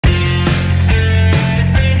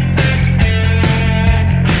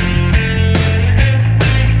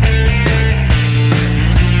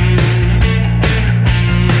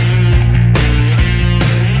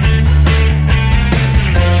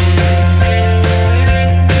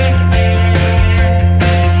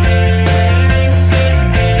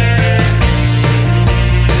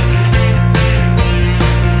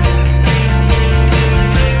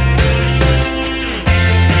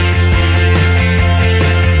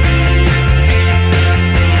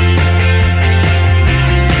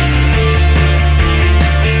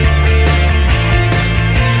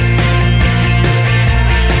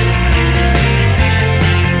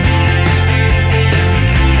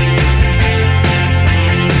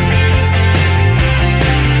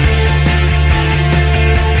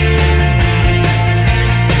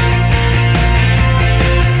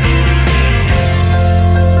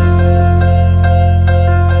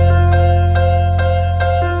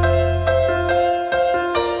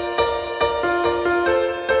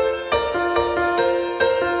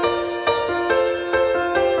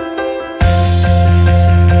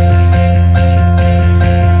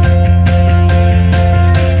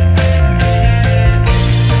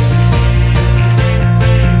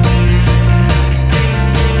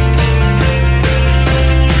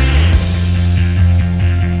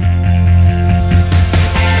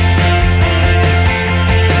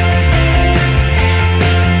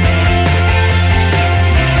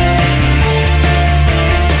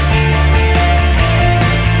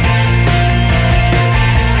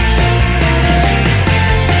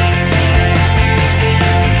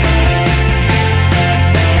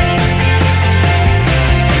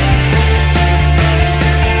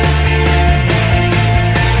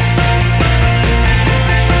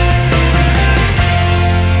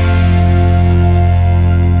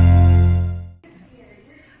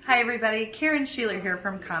everybody. Karen Sheeler here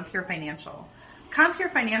from Compeer Financial. Compeer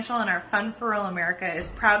Financial and our Fund for Rural America is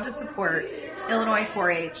proud to support Illinois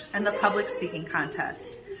 4-H and the public speaking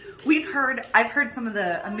contest. I've heard some of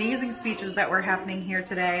the amazing speeches that were happening here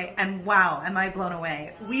today, and wow, am I blown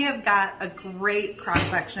away. We have got a great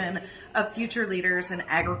cross-section of future leaders in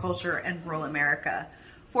agriculture and rural America.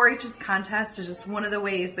 4-H's contest is just one of the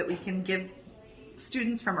ways that we can give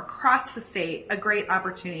students from across the state a great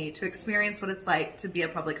opportunity to experience what it's like to be a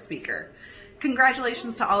public speaker.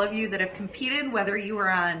 Congratulations to all of you that have competed, whether you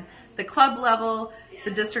were on the club level,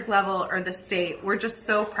 the district level, or the state. We're just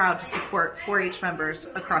so proud to support 4-H members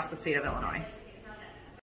across the state of Illinois.